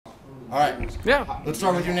All right. Yeah. Let's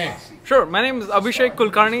start with your name. Sure. My name is Abhishek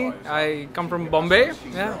Kulkarni. I come from Bombay.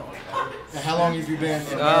 Yeah. How long have you been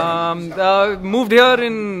in America? Moved here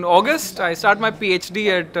in August. I started my PhD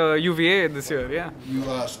at UVA this year. Yeah. You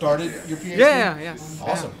started your PhD? Yes.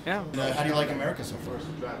 Awesome. Yeah. How do you like America so far?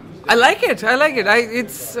 I like it.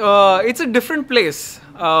 It's a different place.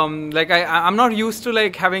 I'm not used to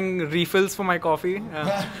like having refills for my coffee.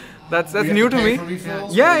 That's new to me.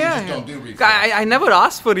 Yeah. Don't do refills? I never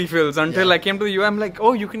asked for refills until I came to the U. I'm like,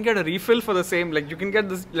 oh, you can get a refill for the same. Like you can get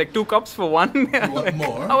this like 2 cups for one. You want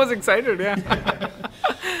more? I was excited. Yeah.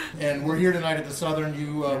 And we're here tonight at the Southern.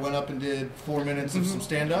 You went up and did 4 minutes of some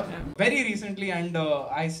stand-up. Yeah. Very recently, and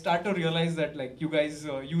I start to realize that like you guys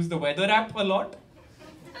use the weather app a lot.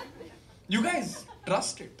 You guys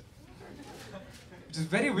trust it. Which is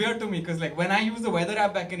very weird to me because like when I use the weather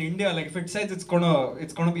app back in India, like if it says it's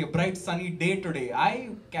gonna be a bright sunny day today,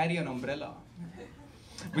 I carry an umbrella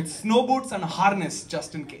with snow boots and a harness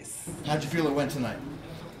just in case. How'd you feel it went tonight?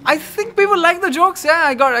 I think people like the jokes. Yeah,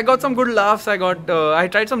 I got some good laughs. I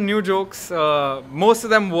tried some new jokes. Most of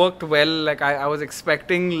them worked well. Like I was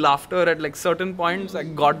expecting laughter at like certain points. I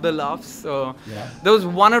got the laughs. There was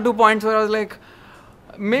 1 or 2 points where I was like,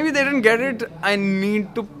 maybe they didn't get it. I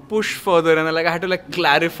need to push further, and I had to like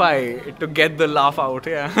clarify it to get the laugh out.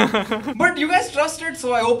 Yeah. But you guys trusted,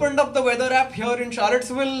 so I opened up the weather app here in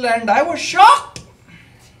Charlottesville, and I was shocked.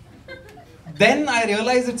 Then I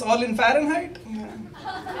realized it's all in Fahrenheit.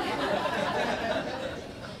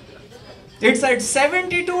 It's at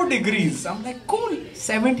 72 degrees. I'm like, cool,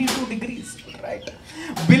 72 degrees, right?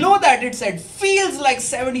 Below that, it said feels like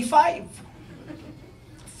 75.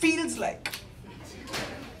 Feels like.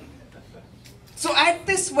 So at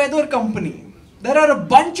this weather company, there are a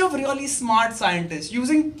bunch of really smart scientists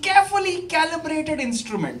using carefully calibrated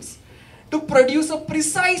instruments to produce a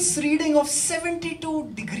precise reading of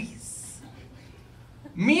 72 degrees.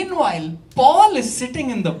 Meanwhile, Paul is sitting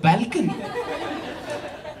in the balcony.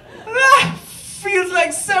 Feels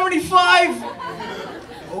like 75.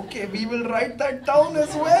 Okay, we will write that down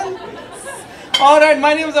as well. Alright,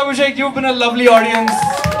 my name is Abhishek. You've been a lovely audience.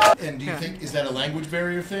 And do you think, is that a language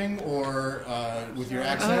barrier thing, or with your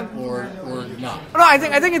accent, or not? No, I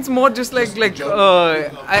think it's more just like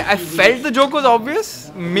I felt the joke was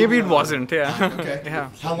obvious. Maybe it wasn't. Yeah. Okay. Yeah.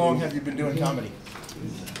 How long have you been doing comedy?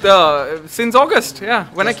 Since August. Yeah.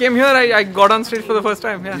 When I came here, I got on stage for the first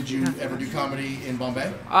time. Yeah. Did you ever do comedy in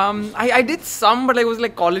Bombay? I did some, but it was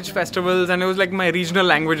like college festivals, and it was like my regional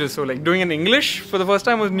languages. So like doing in English for the first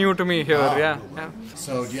time was new to me here. Wow. Yeah.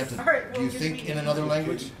 So do you think in another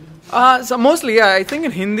language? So mostly, yeah, I think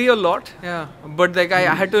in Hindi a lot, yeah. But like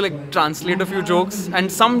I had to like translate a few jokes,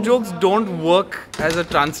 and some jokes don't work as a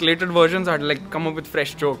translated version, so I had to like come up with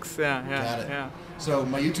fresh jokes. Yeah. Got it. Yeah. So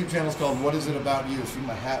my YouTube channel is called What Is It About You? See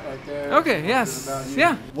my hat right there? Okay, yes.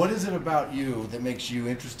 Yeah. What is it about you that makes you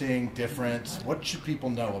interesting, different? What should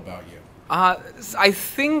people know about you? I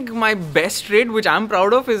think my best trait, which I'm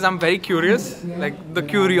proud of, is I'm very curious. Like the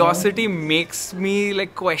curiosity makes me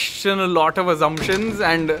like question a lot of assumptions,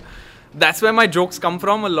 and that's where my jokes come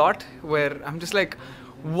from a lot, where I'm just like,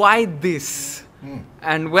 why this?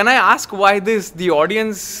 And when I ask why this, the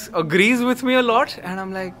audience agrees with me a lot, and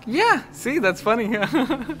I'm like, yeah, see, that's funny.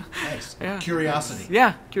 Nice. Yeah. Curiosity.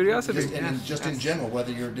 Yeah, curiosity. Just in general,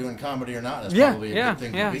 whether you're doing comedy or not, that's probably a good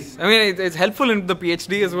thing to be. I mean, it's helpful in the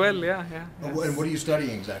PhD as well. Yeah. And what are you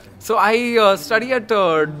studying exactly? So I study at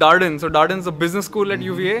Darden. So Darden's a business school at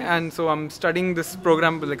UVA, and so I'm studying this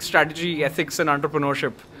program with like strategy, ethics, and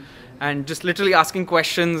entrepreneurship. And just literally asking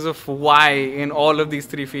questions of why in all of these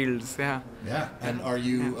 3 fields. Yeah. Yeah. And are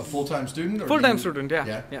you a full-time student? Full-time student, yeah.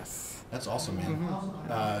 Yeah. Yes. That's awesome, man.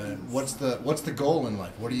 What's the goal in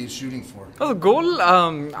life? What are you shooting for? Oh, the goal,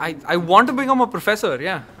 I want to become a professor,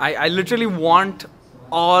 yeah. I literally want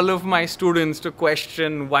all of my students to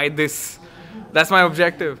question why this. That's my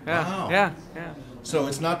objective. Yeah. Wow. Yeah. So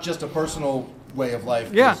it's not just a personal way of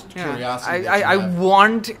life. Yeah, curiosity. I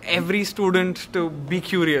want every student to be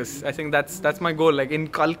curious. I think that's my goal. Like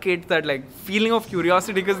inculcate that like feeling of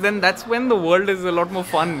curiosity, because then that's when the world is a lot more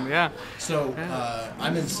fun. Yeah. So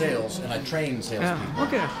I'm in sales and I train salespeople. Yeah.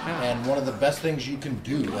 Okay. Yeah. And one of the best things you can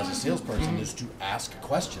do as a salesperson is to ask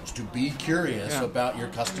questions, to be curious about your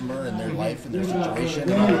customer and their life and their situation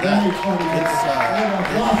and all of that.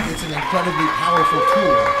 It's an incredibly powerful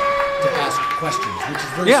tool to ask questions, which is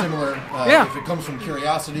very similar. If it comes from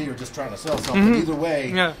curiosity or just trying to sell something, either way,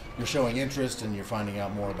 you're showing interest and you're finding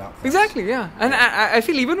out more about things. Exactly, yeah. And I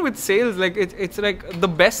feel even with sales, like it's like the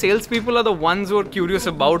best salespeople are the ones who are curious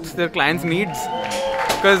about their clients' needs.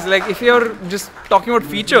 Because like if you're just talking about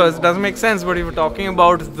features, it doesn't make sense. But if you're talking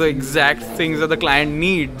about the exact things that the client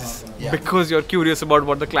needs, because you're curious about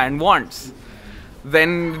what the client wants,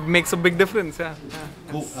 then it makes a big difference. Yeah.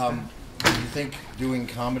 Cool. Do you think doing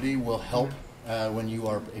comedy will help when you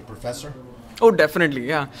are a professor? Oh, definitely,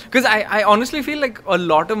 yeah. Because I honestly feel like a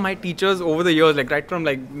lot of my teachers over the years, like right from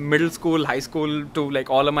like middle school, high school to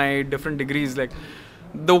like all of my different degrees, like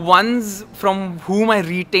the ones from whom I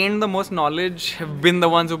retained the most knowledge have been the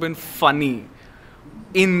ones who've been funny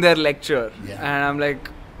in their lecture. Yeah. And I'm like,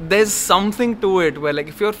 there's something to it where like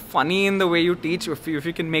if you're funny in the way you teach, if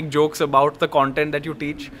you can make jokes about the content that you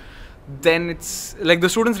teach, then it's like the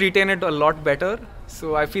students retain it a lot better.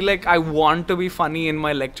 So I feel like I want to be funny in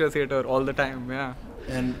my lecture theater all the time. Yeah.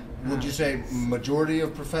 And would you say majority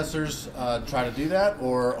of professors try to do that,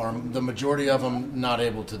 or are the majority of them not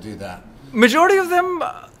able to do that? Majority of them,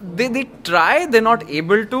 they try, they're not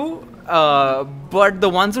able to. But the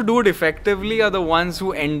ones who do it effectively are the ones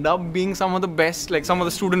who end up being some of the best, like some of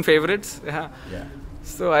the student favorites. Yeah.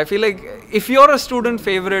 So I feel like if you're a student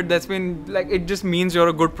favorite, that's been like, it just means you're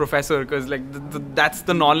a good professor, because like that's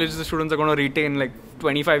the knowledge the students are going to retain like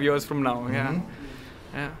 25 years from now.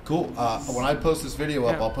 Yeah. Cool. When I post this video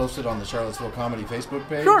up, I'll post it on the Charlottesville Comedy Facebook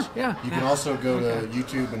page. Sure. Yeah. You can also go to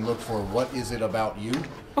YouTube and look for What Is It About You?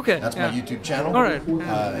 Okay. That's my YouTube channel. All right.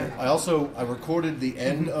 I recorded the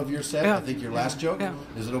end of your set. I think your last joke.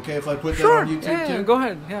 Is it okay if I put that Sure. on YouTube too? Go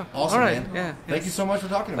ahead. Yeah. Awesome, all right. man. Thank you so much for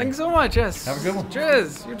talking to me. Thanks so much. Yes. Have a good one.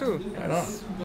 Cheers. You too. Right on.